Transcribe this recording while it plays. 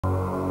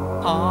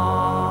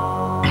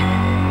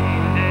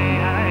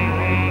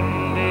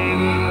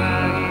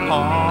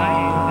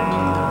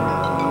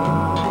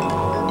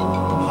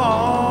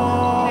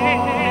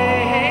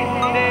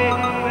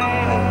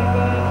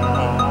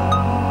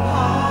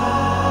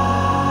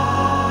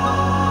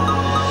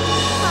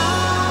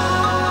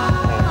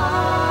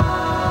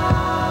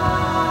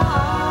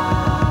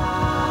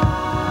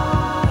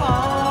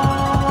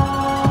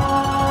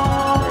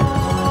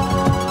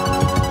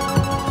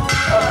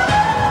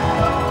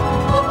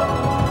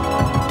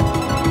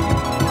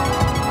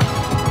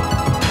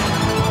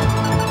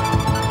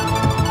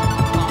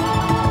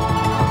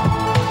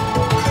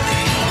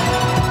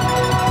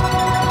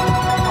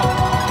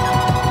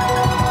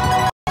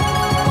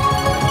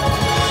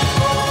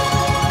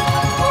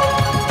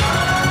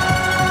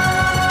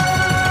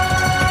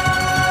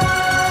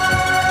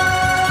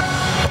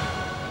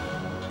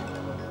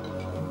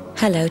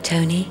Hello,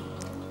 Tony.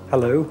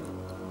 Hello.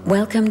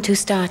 Welcome to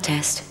Star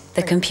Test,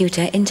 the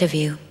computer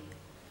interview.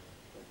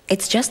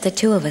 It's just the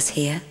two of us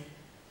here,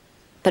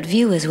 but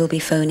viewers will be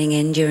phoning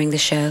in during the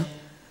show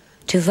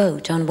to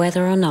vote on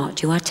whether or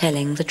not you are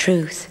telling the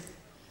truth.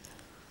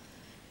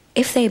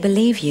 If they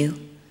believe you,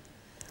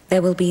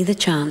 there will be the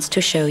chance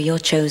to show your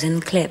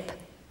chosen clip.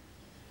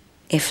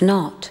 If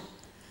not,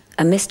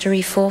 a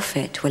mystery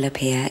forfeit will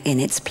appear in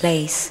its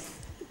place.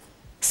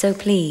 So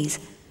please,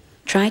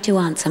 try to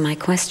answer my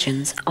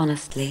questions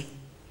honestly.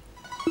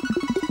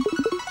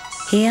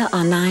 Here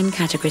are 9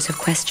 categories of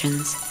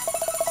questions.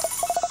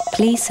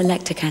 Please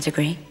select a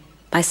category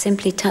by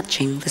simply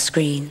touching the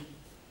screen.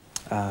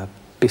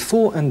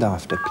 Before and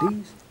after,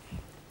 please.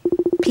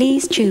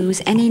 Please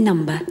choose any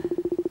number.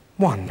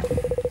 1.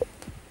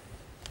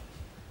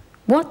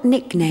 What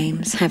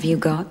nicknames have you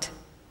got?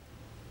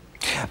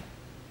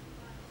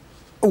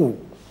 Oh,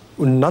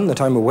 none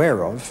that I'm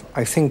aware of.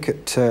 I think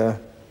at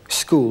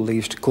school they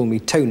used to call me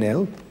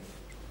Toenail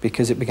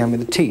because it began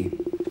with a T.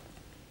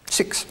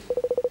 6.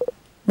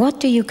 What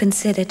do you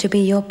consider to be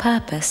your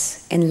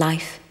purpose in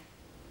life?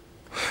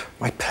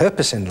 My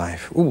purpose in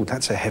life? Ooh,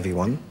 that's a heavy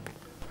one.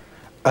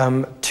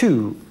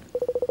 2.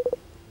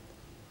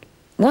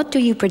 What do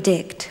you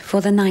predict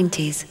for the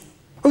 90s?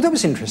 Oh, that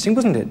was interesting,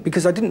 wasn't it?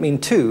 Because I didn't mean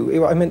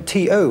two, I meant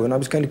T-O, and I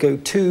was going to go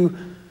to...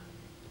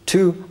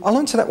 I'll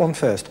answer that one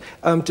first.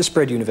 To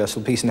spread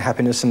universal peace and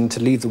happiness and to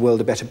leave the world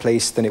a better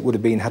place than it would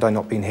have been had I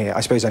not been here. I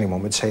suppose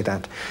anyone would say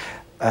that.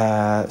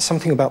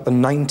 Something about the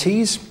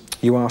 90s,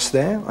 you asked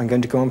there. I'm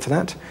going to go on for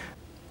that.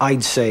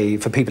 I'd say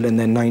for people in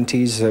their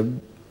 90s, a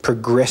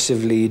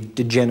progressively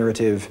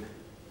degenerative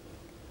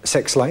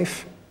sex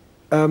life,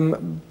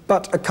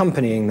 but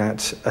accompanying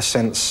that, a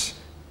sense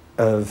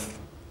of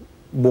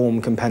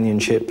warm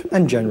companionship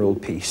and general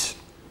peace.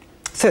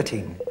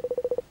 13.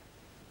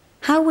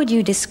 How would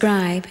you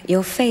describe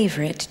your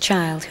favorite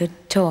childhood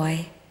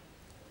toy?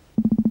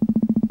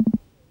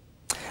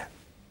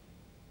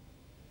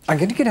 I'm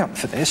going to get up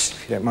for this,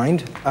 if you don't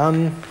mind.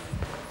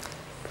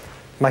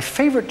 My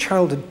favorite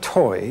childhood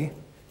toy...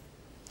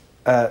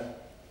 that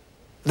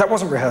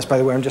wasn't rehearsed, by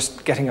the way. I'm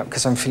just getting up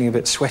because I'm feeling a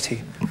bit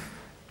sweaty.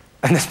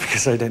 And that's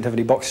because I don't have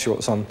any box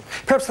shorts on.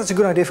 Perhaps that's a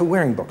good idea for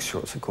wearing box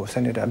shorts, of course.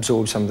 Then it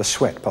absorbs some of the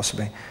sweat,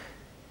 possibly.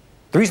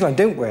 The reason I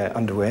don't wear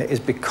underwear is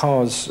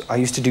because I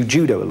used to do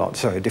judo a lot.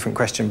 Sorry, a different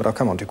question, but I'll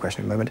come on to a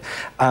question in a moment.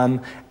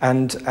 And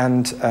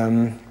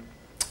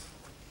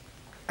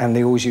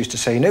they always used to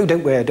say, no,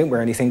 don't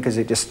wear anything because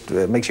it just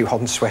makes you hot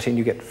and sweaty and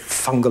you get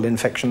fungal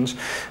infections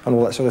and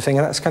all that sort of thing.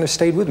 And that's kind of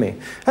stayed with me.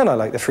 And I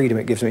like the freedom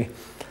it gives me.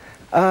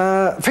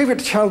 Favorite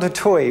childhood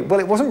toy?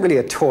 Well, it wasn't really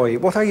a toy.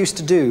 What I used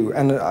to do,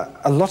 and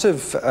a lot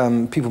of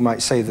people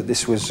might say that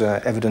this was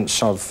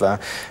evidence of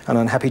an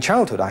unhappy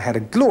childhood. I had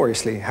a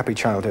gloriously happy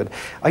childhood.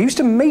 I used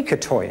to make a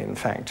toy, in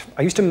fact.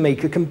 I used to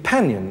make a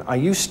companion. I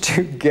used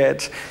to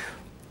get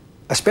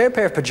a spare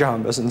pair of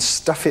pajamas and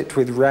stuff it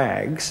with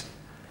rags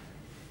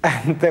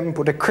and then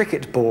put a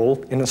cricket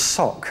ball in a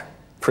sock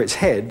for its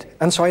head,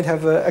 and so I'd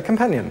have a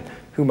companion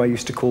whom I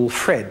used to call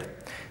Fred.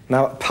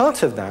 Now,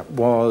 part of that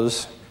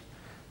was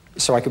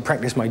so I could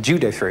practice my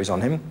judo throws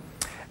on him,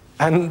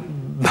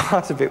 and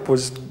part of it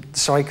was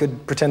so I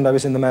could pretend I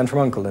was in The Man from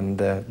U.N.C.L.E. and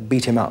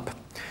beat him up.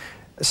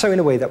 So in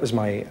a way, that was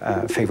my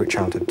favourite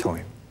childhood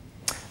toy.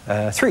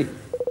 3.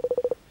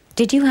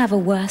 Did you have a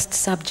worst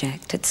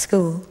subject at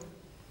school?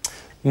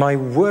 My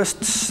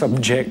worst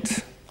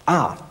subject...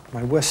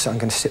 my worst... I'm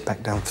going to sit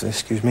back down for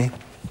this, excuse me.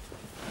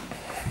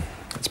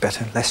 It's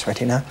better, less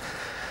sweaty now.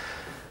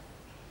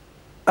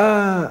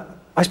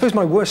 I suppose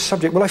my worst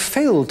subject... Well, I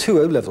failed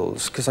 2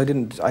 O-levels because I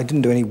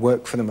didn't do any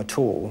work for them at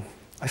all.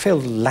 I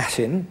failed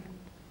Latin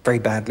very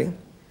badly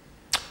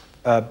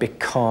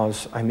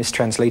because I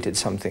mistranslated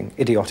something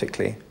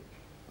idiotically.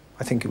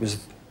 I think it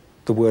was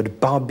the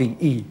word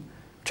barbii,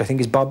 which I think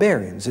is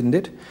barbarians, isn't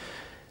it?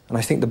 And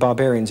I think the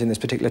barbarians in this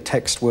particular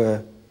text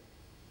were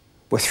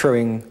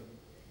throwing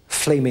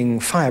flaming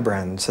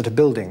firebrands at a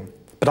building.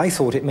 But I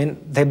thought it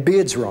meant their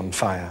beards were on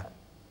fire.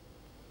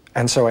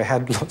 And so I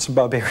had lots of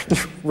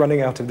barbarians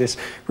running out of this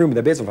room with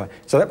their beards on fire.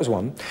 So that was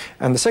one.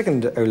 And the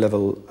second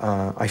O-level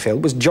I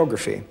failed was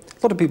geography. A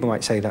lot of people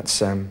might say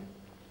that's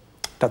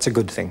That's a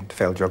good thing, to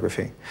fail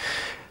geography.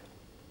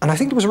 And I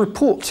think there was a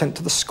report sent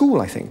to the school,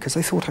 I think, because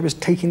they thought I was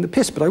taking the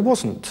piss, but I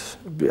wasn't.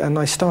 And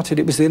I started,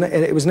 it was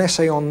an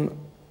essay on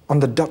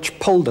the Dutch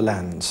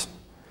polderlands,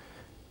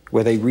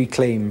 where they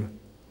reclaim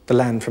the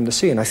land from the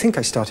sea. And I think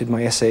I started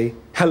my essay,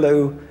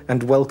 Hello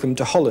and Welcome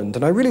to Holland.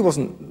 And I really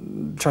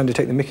wasn't trying to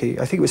take the mickey.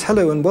 I think it was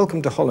Hello and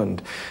Welcome to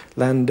Holland,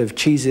 land of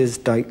cheeses,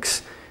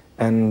 dikes,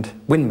 and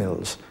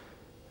windmills,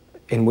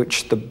 in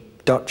which the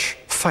Dutch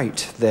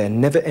fight their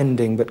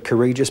never-ending but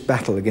courageous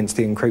battle against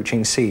the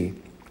encroaching sea.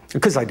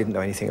 Because I didn't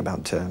know anything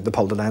about the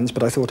polderlands,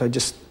 but I thought I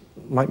just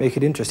might make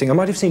it interesting. I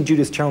might have seen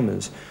Judith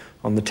Chalmers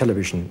on the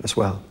television as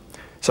well.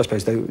 So I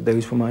suppose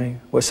those were my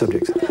worst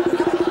subjects.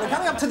 We're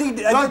coming up to the...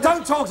 No,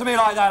 don't talk to me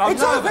like that, I'm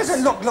nervous.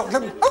 Listen, look.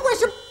 Oh,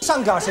 where's your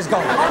sunglasses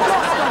gone?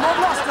 I've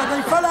lost them,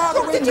 they fell out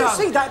of the window. Did you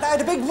see that? They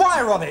had a big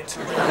wire on it.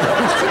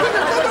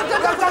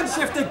 Don't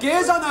shift the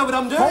gears, I know what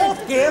I'm doing.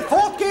 Fourth gear for...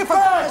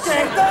 Third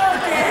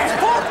gear!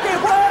 Fourth gear,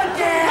 Third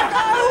gear!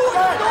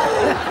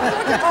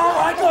 Oh,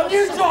 my God,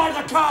 you drive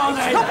the car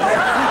then!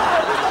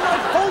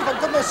 Oh, for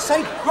goodness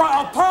sake. Right,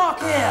 I'll park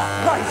here.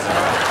 Right.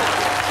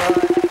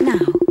 Now,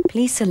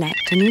 please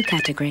select a new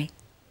category.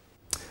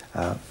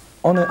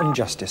 Honour and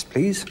justice,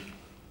 please.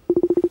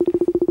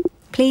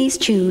 Please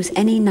choose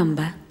any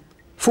number.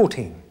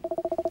 14.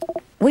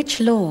 Which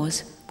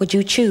laws would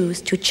you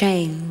choose to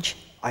change?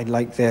 I'd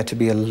like there to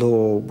be a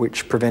law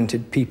which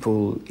prevented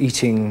people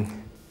eating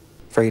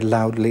very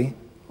loudly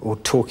or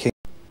talking.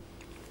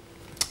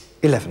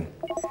 11.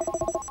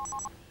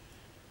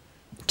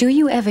 Do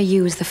you ever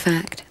use the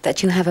fact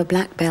that you have a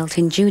black belt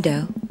in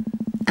judo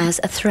as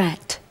a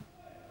threat?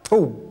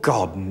 Oh,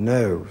 God,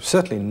 no.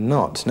 Certainly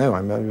not. No,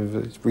 I'm a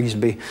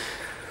reasonably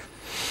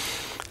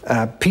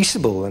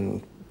peaceable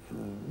and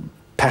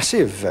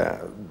passive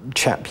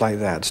chap like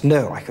that.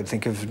 No, I could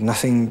think of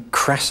nothing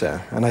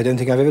crasser, and I don't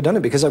think I've ever done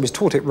it because I was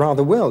taught it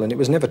rather well, and it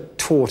was never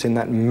taught in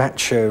that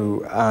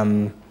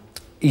macho,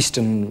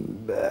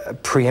 Eastern,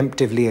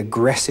 preemptively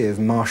aggressive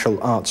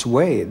martial arts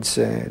way. It's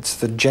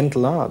the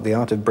gentle art, the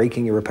art of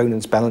breaking your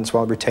opponent's balance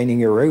while retaining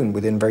your own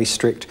within very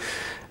strict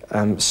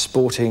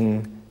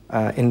sporting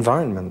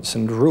environments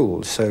and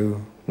rules. So,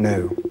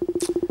 no.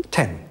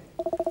 10.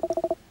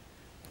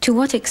 To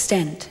what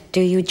extent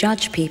do you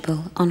judge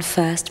people on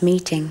first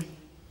meeting?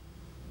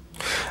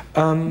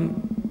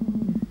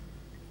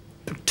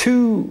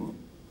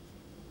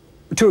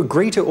 To a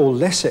greater or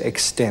lesser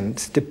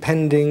extent,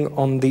 depending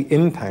on the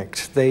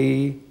impact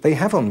they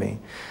have on me.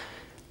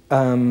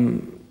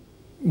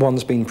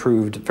 One's been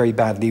proved very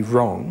badly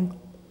wrong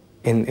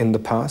in the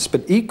past,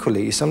 but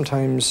equally,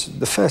 sometimes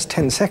the first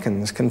 10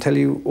 seconds can tell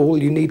you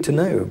all you need to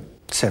know.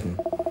 7.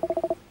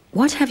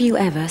 What have you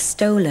ever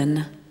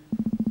stolen?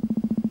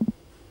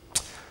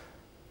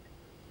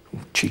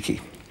 Cheeky.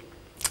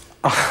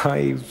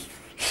 I've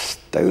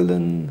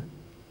stolen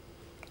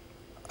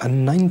a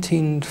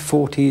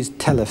 1940s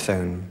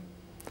telephone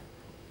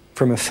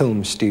from a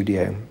film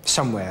studio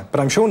somewhere, but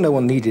I'm sure no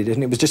one needed it,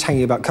 and it was just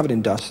hanging about covered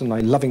in dust, and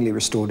I lovingly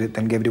restored it,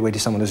 then gave it away to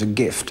someone as a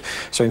gift.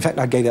 So in fact,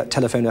 I gave that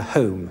telephone a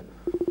home.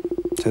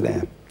 So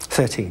there.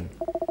 13.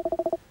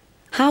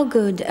 How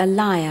good a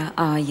liar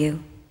are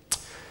you?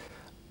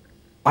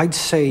 I'd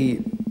say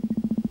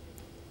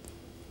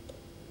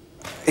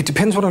it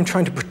depends what I'm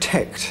trying to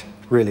protect,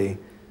 really.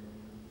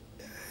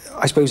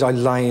 I suppose I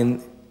lie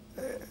in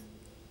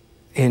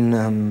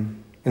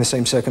the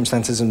same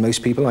circumstances as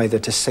most people, either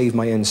to save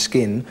my own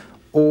skin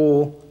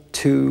or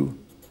to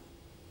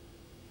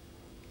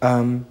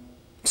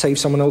save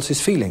someone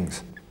else's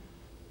feelings.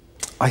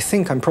 I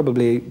think I'm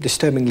probably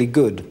disturbingly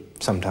good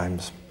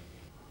sometimes.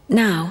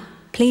 Now,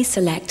 please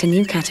select a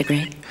new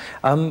category.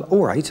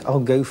 All right, I'll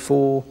go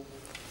for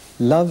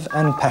love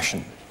and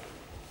passion.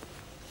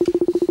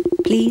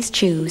 Please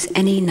choose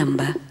any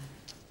number.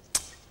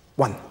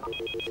 1.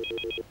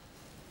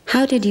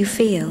 How did you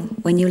feel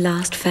when you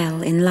last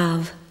fell in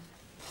love?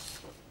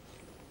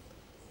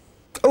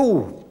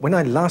 Oh, when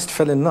I last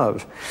fell in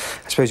love,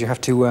 I suppose you have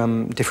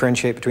to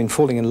differentiate between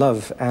falling in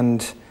love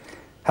and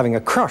having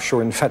a crush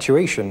or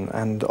infatuation,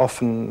 and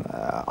often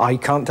I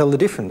can't tell the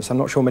difference. I'm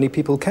not sure many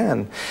people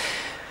can.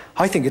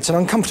 I think it's an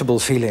uncomfortable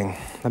feeling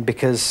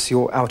because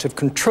you're out of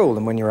control,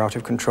 and when you're out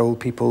of control,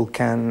 people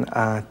can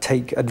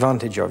take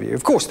advantage of you.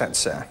 Of course,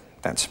 that's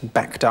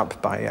backed up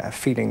by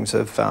feelings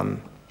of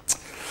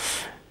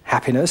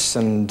happiness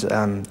and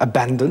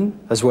abandon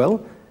as well.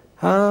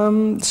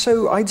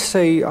 So I'd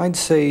say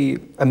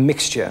a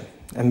mixture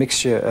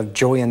of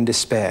joy and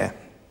despair.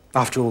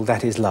 After all,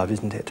 that is love,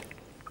 isn't it?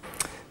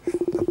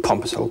 A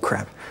pompous old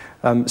crap.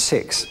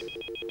 6.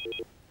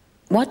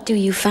 What do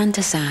you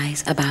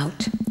fantasize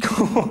about?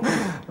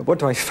 What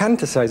do I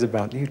fantasize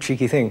about, you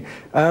cheeky thing?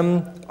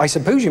 I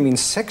suppose you mean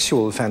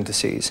sexual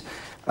fantasies.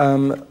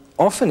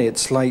 Often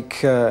it's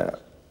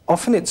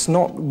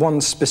not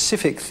one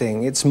specific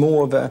thing. It's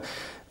more of a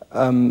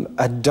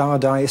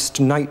Dadaist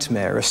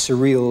nightmare, a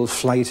surreal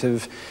flight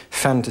of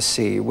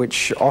fantasy,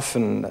 which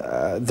often,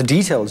 the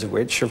details of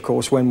which, of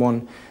course, when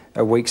one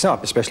wakes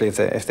up, especially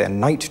if they're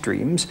night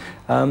dreams,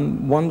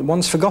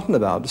 one's forgotten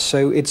about.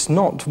 So it's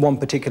not one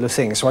particular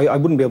thing. So I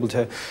wouldn't be able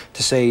to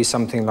say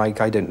something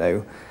like, I don't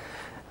know,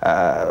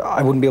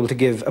 I wouldn't be able to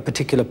give a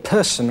particular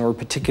person or a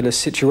particular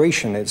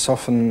situation. It's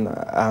often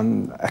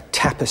a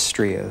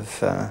tapestry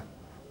of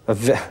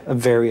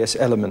various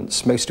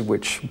elements, most of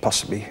which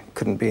possibly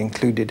couldn't be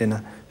included in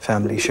a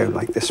family show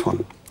like this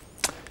one.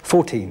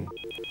 14.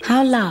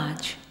 How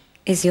large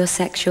is your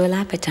sexual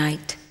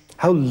appetite?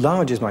 How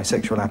large is my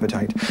sexual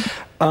appetite?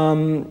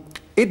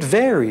 It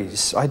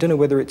varies. I don't know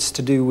whether it's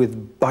to do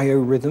with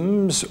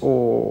biorhythms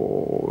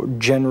or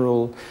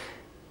general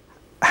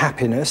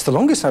happiness. The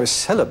longest I was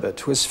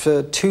celibate was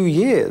for 2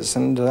 years,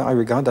 and I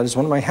regard that as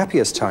one of my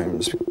happiest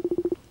times.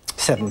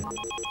 7.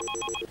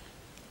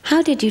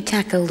 How did you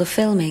tackle the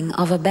filming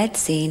of a bed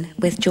scene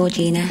with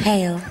Georgina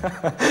Hale?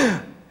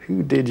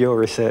 Who did your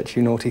research,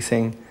 you naughty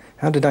thing?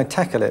 How did I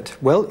tackle it?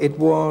 Well, it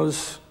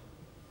was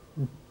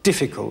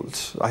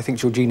difficult. I think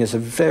Georgina's a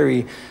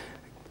very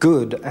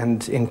good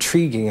and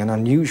intriguing and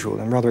unusual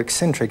and rather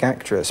eccentric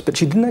actress, but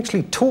she didn't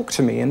actually talk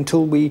to me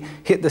until we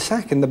hit the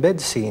sack in the bed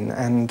scene,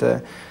 and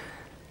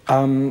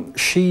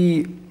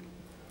she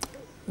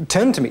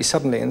turned to me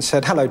suddenly and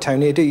said, "Hello,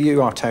 Tony.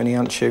 You are Tony,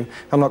 aren't you?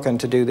 I'm not going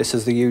to do this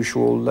as the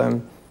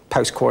usual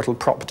post-coital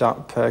propped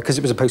up," because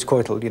it was a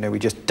post-coital, you know, we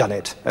just done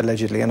it,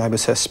 allegedly, and I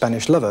was her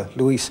Spanish lover,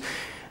 Luis.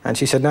 And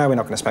she said, "No, we're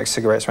not going to smoke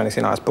cigarettes or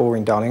anything like that. It's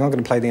boring, darling. I'm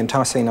going to play the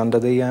entire scene under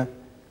the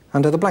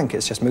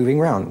blankets, just moving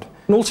round."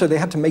 And also, they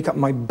had to make up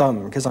my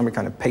bum, because I'm a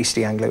kind of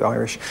pasty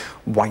Anglo-Irish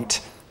white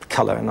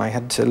colour, and I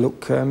had to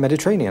look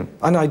Mediterranean.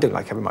 And I don't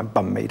like having my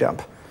bum made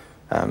up.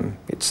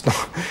 It's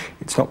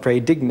not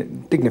very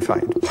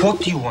dignified.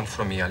 What do you want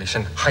from me,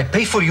 Alison? I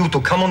pay for you to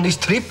come on this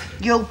trip?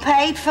 You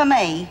paid for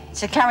me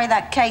to carry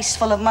that case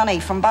full of money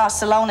from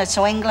Barcelona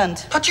to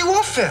England. But you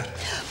offered.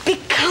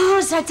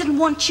 Because I didn't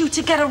want you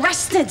to get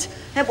arrested.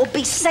 It will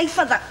be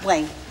safer that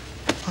way.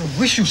 I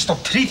wish you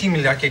stopped treating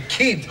me like a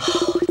kid.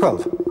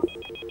 12.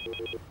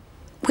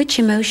 Which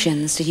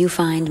emotions do you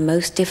find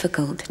most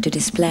difficult to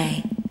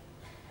display?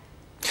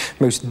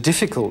 Most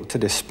difficult to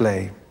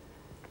display?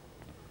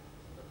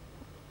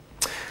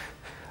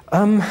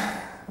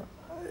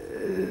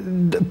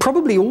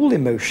 Probably all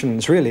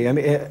emotions, really. I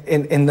mean,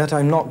 in that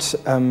I'm not,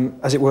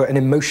 as it were, an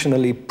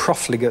emotionally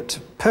profligate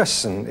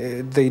person.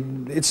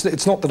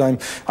 It's not that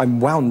I'm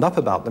wound up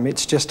about them.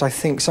 It's just I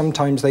think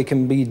sometimes they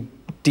can be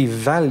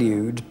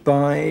devalued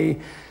by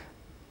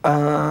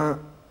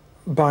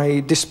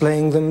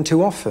displaying them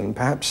too often,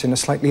 perhaps in a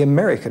slightly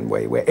American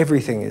way, where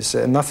everything is,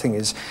 nothing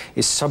is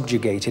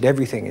subjugated,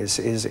 everything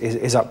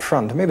is up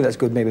front. Maybe that's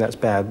good, maybe that's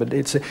bad, but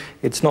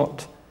it's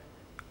not.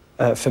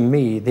 For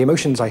me, the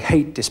emotions I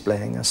hate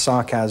displaying are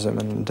sarcasm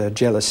and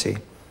jealousy,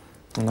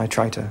 and I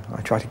try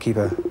to keep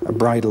a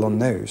bridle on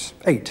those.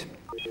 8.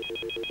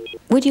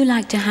 Would you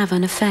like to have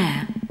an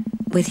affair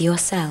with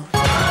yourself?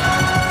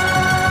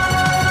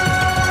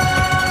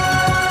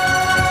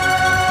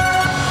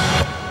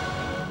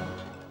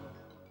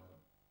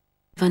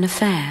 An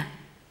affair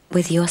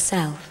with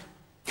yourself.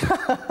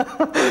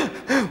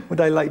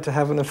 Would I like to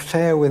have an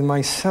affair with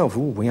myself?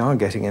 Ooh, we are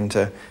getting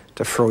into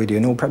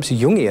Freudian or perhaps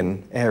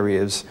Jungian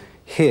areas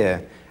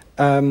here.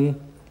 No,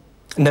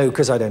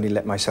 because I'd only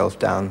let myself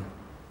down.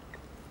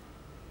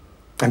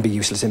 And be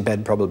useless in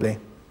bed, probably.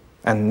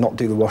 And not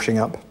do the washing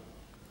up.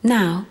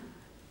 Now,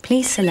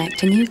 please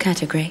select a new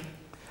category.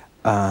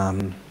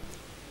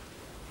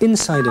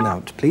 Inside and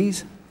out,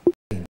 please.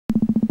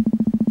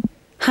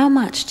 How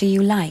much do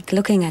you like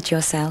looking at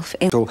yourself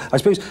in... So, I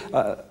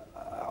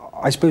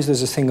suppose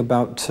there's a thing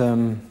about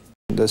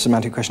the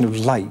semantic question of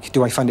like.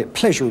 Do I find it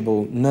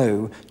pleasurable?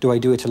 No. Do I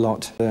do it a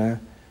lot?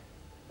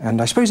 And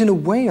I suppose in a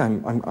way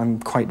I'm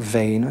quite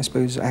vain. I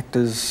suppose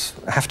actors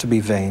have to be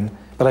vain.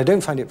 But I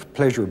don't find it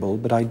pleasurable,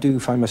 but I do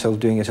find myself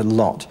doing it a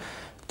lot,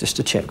 just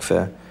to check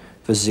for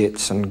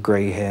zits and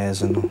grey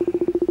hairs and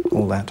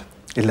all that.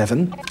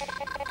 11.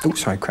 Oh,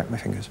 sorry, I cracked my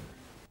fingers.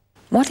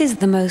 What is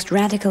the most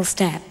radical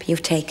step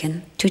you've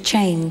taken to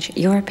change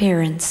your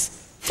appearance?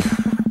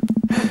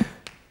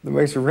 The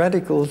most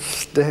radical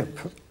step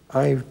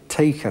I've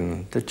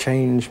taken to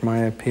change my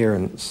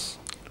appearance.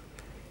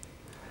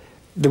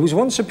 There was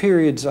once a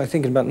period, I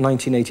think in about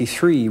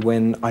 1983,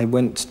 when I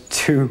went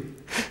to...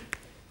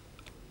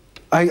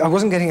 I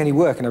wasn't getting any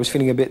work and I was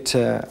feeling a bit,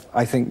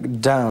 I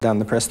think, down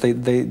the press. They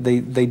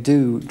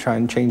do try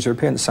and change their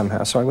appearance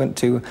somehow. So I went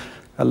to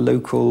a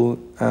local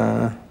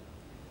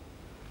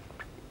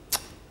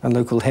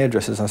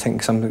hairdresser's, I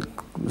think, something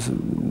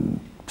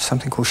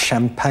called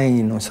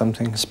Champagne or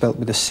something, spelt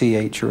with a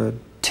CH or a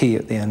T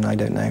at the end, I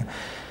don't know.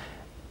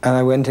 And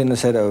I went in and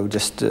said, "Oh,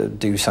 just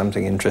do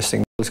something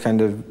interesting." It was kind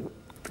of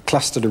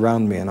clustered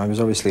around me, and I was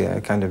obviously a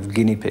kind of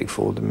guinea pig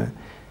for them.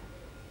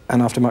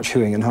 And after much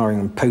hooing and hawing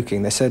and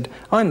poking, they said,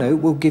 "I know,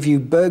 we'll give you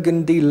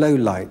burgundy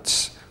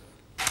lowlights."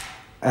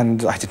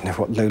 And I didn't know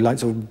what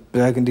lowlights or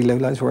burgundy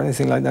lowlights were or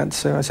anything like that,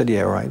 so I said,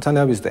 "Yeah, all right." And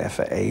I was there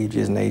for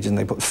ages and ages, and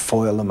they put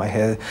foil on my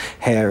hair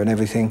and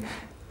everything.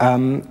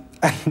 And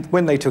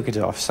when they took it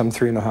off, some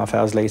 3.5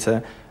 hours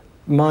later,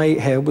 my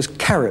hair was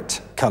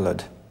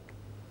carrot-coloured.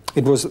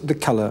 It was the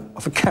colour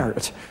of a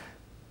carrot.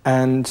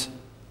 And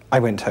I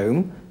went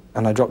home,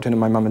 and I dropped in at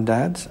my mum and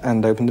dad's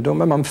and opened the door.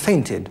 My mum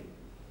fainted.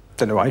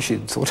 Don't know why, she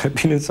thought I'd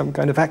been in some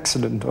kind of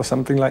accident or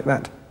something like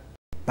that.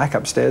 Back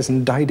upstairs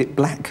and dyed it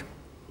black.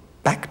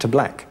 Back to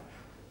black.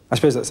 I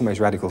suppose that's the most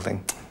radical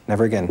thing.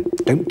 Never again.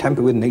 Don't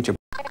tamper with nature.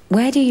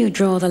 Where do you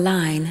draw the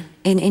line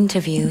in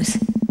interviews?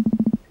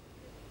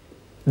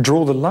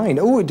 Draw the line?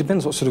 Oh, it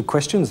depends what sort of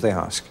questions they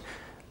ask.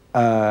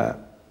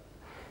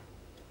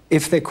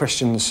 If they're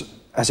questions,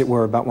 as it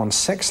were, about one's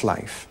sex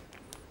life,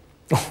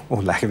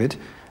 or lack of it,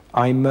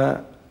 I'm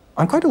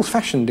quite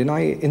old-fashioned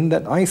in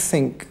that I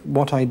think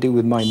what I do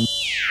with my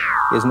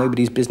is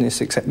nobody's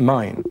business except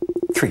mine.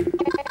 3.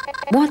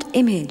 What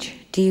image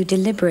do you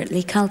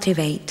deliberately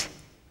cultivate?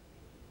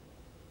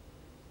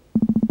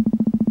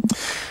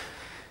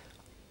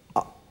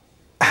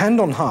 Hand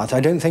on heart, I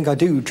don't think I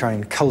do try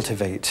and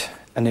cultivate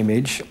an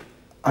image.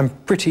 I'm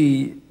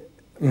pretty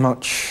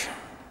much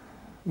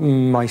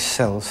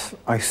myself,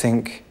 I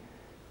think.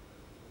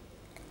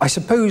 I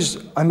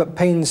suppose I'm at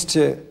pains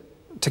to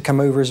come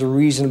over as a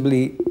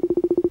reasonably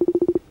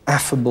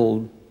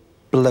affable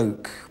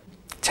bloke.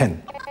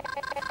 10.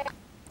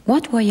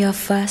 What were your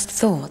first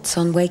thoughts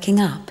on waking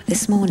up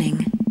this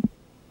morning?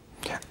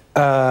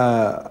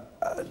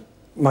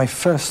 My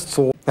first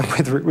thought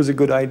whether it was a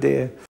good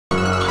idea.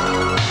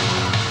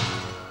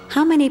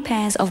 How many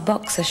pairs of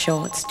boxer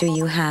shorts do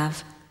you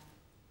have?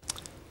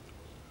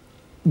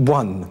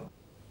 1.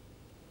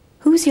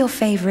 Who's your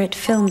favourite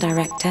film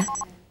director?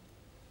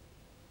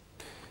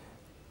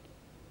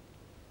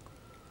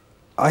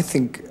 I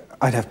think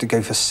I'd have to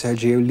go for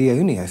Sergio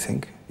Leone, I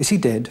think. Is he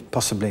dead?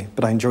 Possibly,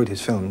 but I enjoyed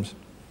his films.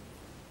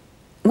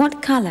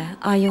 What colour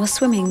are your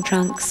swimming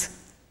trunks?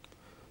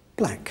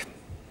 Black.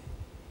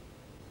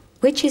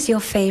 Which is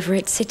your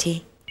favourite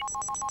city?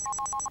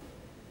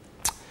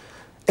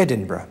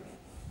 Edinburgh.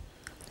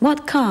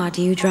 What car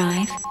do you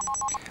drive?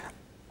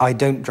 I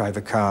don't drive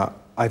a car.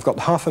 I've got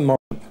half a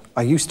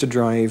I used to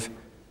drive,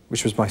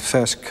 which was my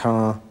first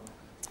car,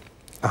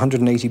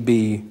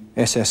 180B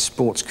SS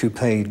Sports Coupe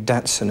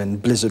Datsun in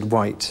Blizzard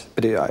White,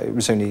 but it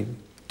was only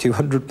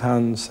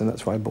 £200, and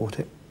that's why I bought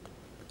it.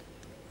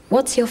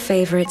 What's your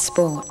favourite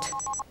sport?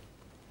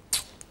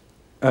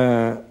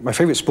 My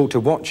favourite sport to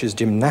watch is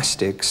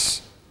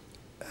gymnastics.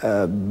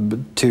 Where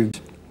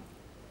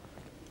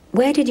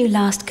did you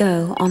last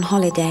go on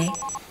holiday?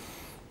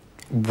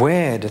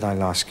 Where did I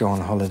last go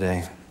on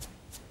holiday?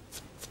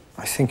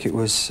 I think it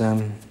was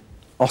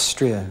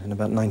Austria in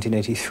about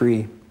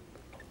 1983.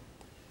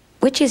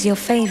 Which is your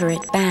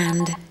favourite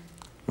band?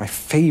 My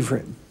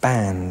favourite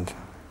band?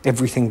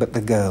 Everything But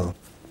the Girl.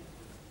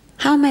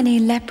 How many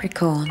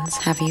leprechauns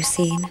have you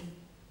seen?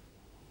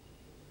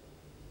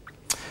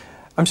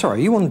 I'm sorry,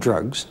 are you on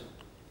drugs?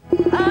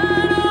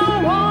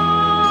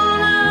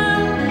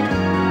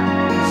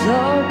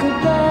 Talk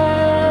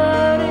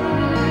about it,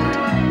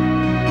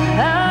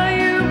 how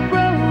you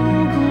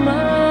broke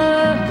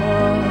my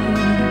heart.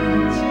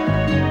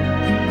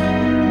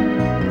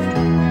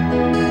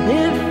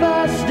 If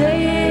I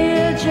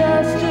stay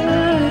just a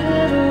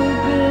little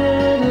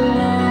bit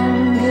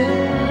longer,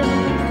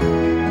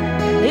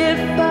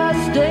 if I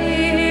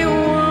stay,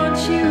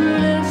 won't you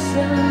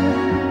listen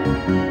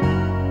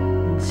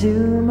to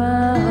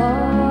my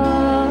heart?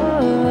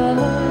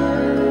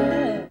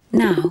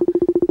 Now,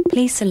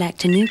 please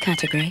select a new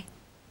category.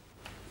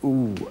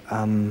 Ooh,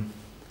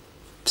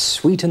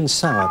 sweet and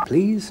sour,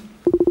 please.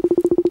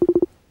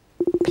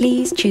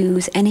 Please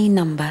choose any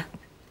number.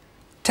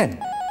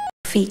 10.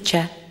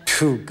 Feature.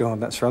 Oh, God,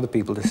 that's for other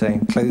people to say.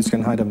 Clothes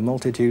can hide a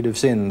multitude of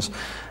sins.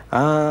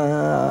 I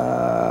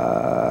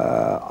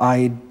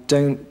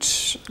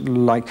don't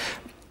like...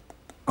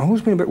 I've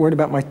always been a bit worried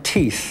about my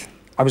teeth.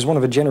 I was one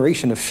of a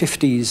generation of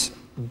 50s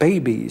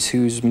babies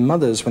whose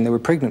mothers, when they were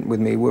pregnant with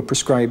me, were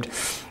prescribed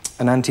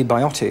an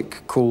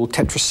antibiotic called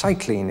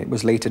tetracycline. It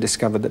was later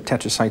discovered that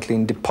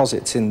tetracycline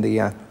deposits in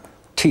the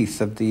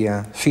teeth of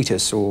the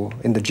fetus, or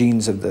in the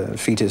genes of the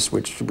fetus,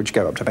 which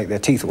go up to make their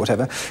teeth or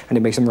whatever, and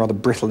it makes them rather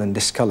brittle and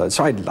discoloured.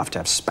 So I'd love to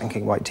have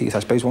spanking white teeth. I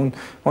suppose one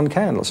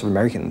can. Lots of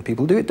American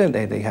people do it, don't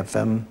they? They have,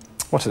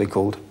 what are they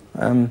called?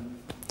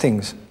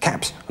 Things,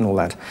 caps and all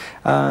that.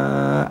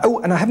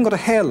 Oh, and I haven't got a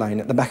hairline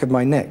at the back of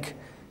my neck.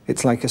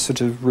 It's like a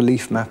sort of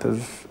relief map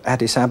of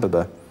Addis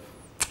Ababa.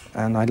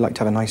 And I'd like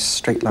to have a nice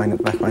straight line at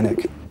the back of my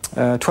neck.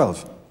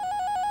 12.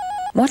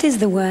 What is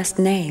the worst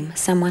name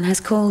someone has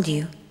called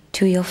you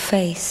to your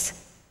face?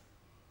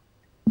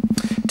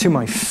 To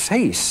my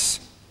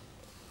face?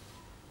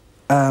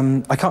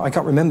 I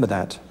can't remember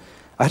that.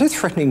 I had a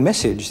threatening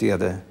message the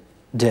other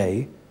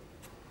day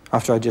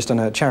after I'd just done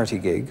a charity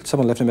gig.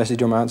 Someone left a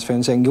message on my aunt's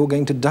phone saying, "You're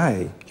going to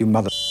die, you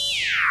mother."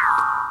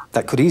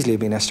 That could easily have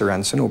been Esther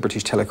Ranson or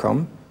British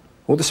Telecom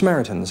or the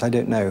Samaritans, I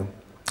don't know.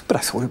 But I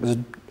thought it was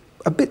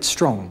a bit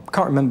strong.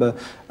 Can't remember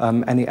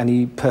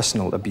any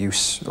personal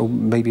abuse, or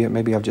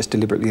maybe I've just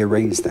deliberately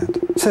erased that.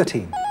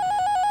 13.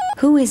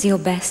 Who is your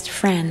best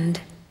friend?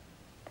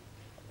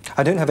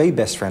 I don't have a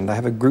best friend. I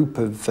have a group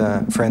of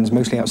friends,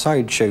 mostly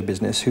outside show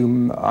business,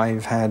 whom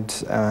I've had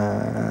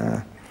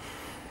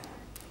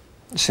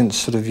since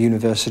sort of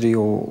university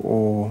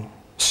or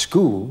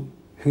school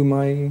whom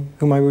I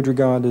would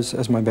regard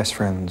as my best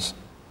friends.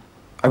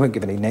 I won't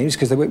give any names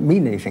because they won't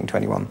mean anything to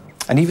anyone.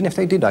 And even if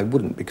they did, I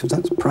wouldn't, because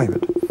that's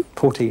private.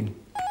 14.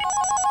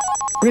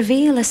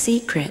 Reveal a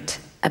secret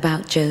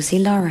about Josie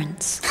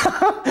Lawrence.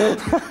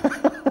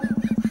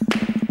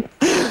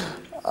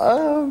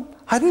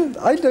 I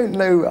don't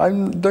know. I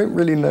don't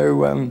really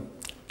know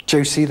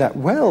Josie that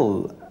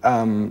well.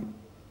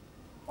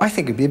 I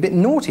think it'd be a bit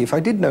naughty if I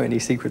did know any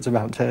secrets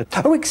about her.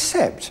 Oh,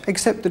 except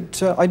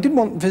that I did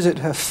once visit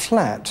her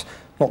flat,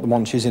 not the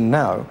one she's in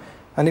now,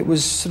 and it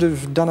was sort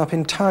of done up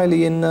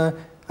entirely in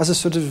as a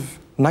sort of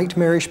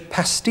nightmarish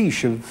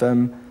pastiche of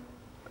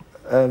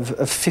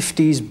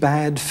 50s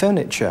bad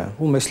furniture,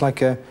 almost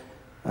like a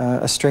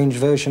strange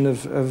version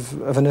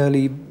of an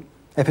early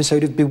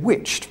episode of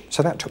Bewitched.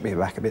 So that took me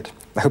aback a bit.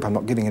 I hope I'm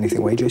not giving anything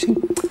away, Josie.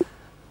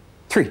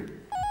 3.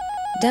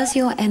 Does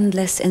your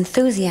endless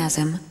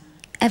enthusiasm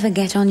ever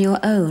get on your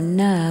own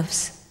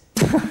nerves?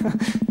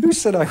 Who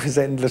said I was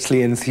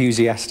endlessly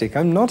enthusiastic?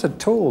 I'm not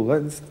at all.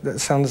 That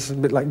sounds a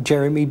bit like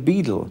Jeremy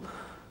Beadle.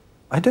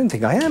 I don't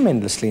think I am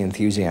endlessly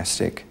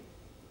enthusiastic.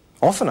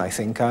 Often I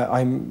think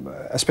I'm,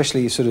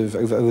 especially sort of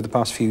over the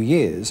past few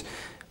years,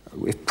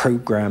 if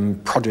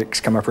projects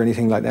come up or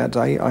anything like that,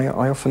 I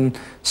often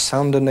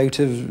sound a note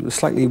of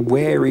slightly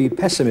wary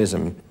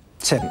pessimism.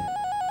 7.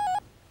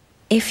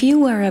 If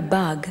you were a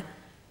bug,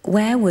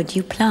 where would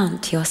you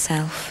plant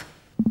yourself?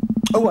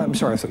 Oh, I'm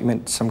sorry, I thought you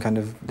meant some kind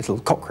of little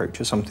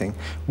cockroach or something.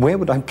 Where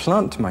would I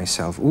plant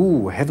myself?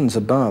 Ooh, heavens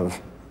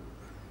above.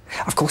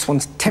 Of course,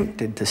 one's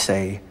tempted to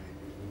say,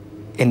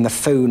 in the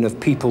phone of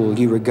people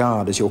you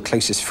regard as your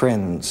closest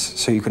friends,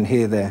 so you can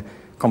hear their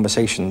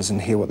conversations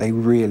and hear what they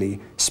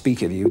really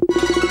speak of you.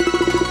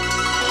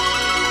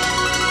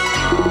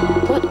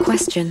 What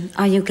question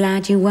are you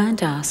glad you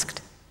weren't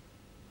asked?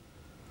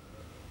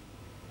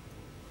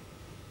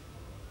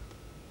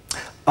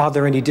 Are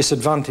there any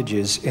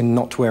disadvantages in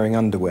not wearing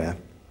underwear?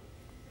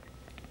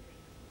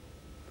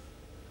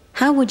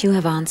 How would you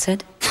have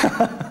answered?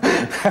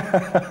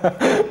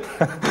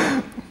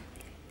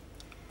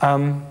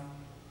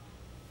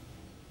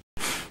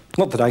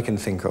 Not that I can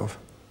think of.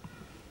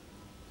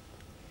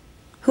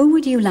 Who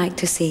would you like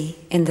to see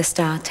in the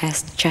star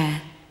test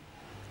chair?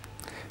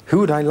 Who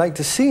would I like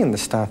to see in the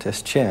star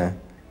test chair?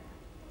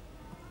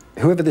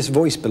 Whoever this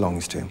voice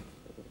belongs to.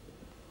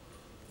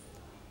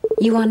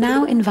 You are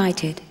now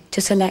invited to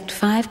select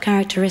 5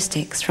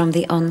 characteristics from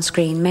the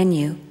on-screen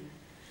menu,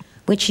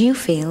 which you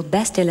feel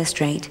best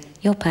illustrate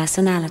your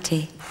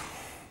personality.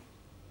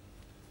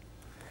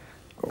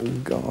 Oh,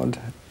 God.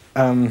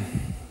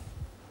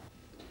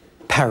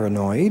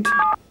 Paranoid.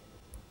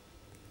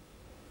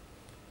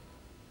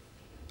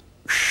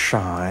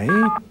 Shy.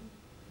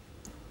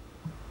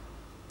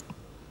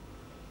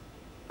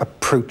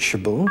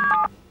 Approachable.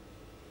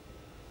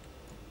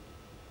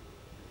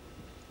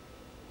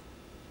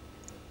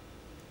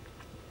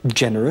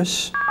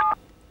 Generous.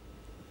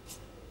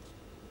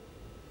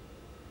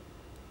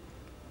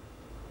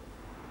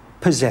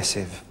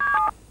 Possessive.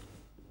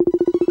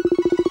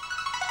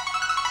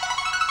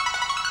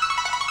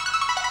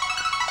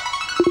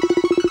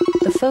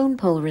 The phone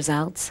poll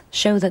results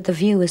show that the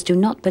viewers do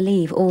not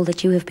believe all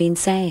that you have been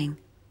saying.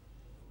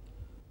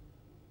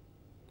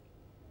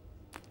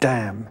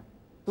 Damn.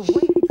 The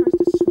way he tries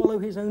to swallow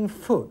his own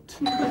foot.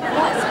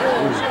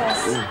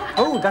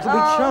 Oh, that'll be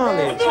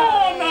Charlie.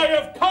 On I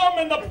have come,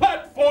 and the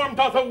platform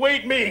doth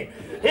await me.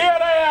 Here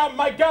I am,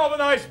 my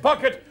galvanized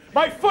bucket,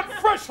 my foot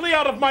freshly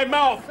out of my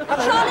mouth.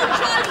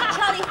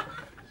 Charlie!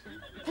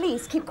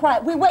 Please keep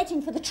quiet. We're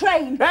waiting for the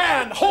train.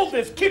 And hold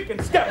this, kick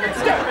and step and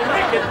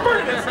make it,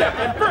 burn it, step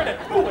and burn it,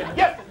 move it,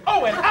 yes,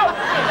 oh, and out,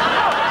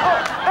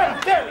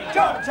 and there we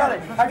go. Charlie,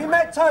 have you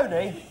met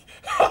Tony?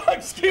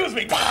 Excuse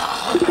me.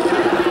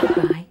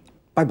 Goodbye.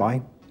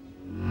 Bye-bye.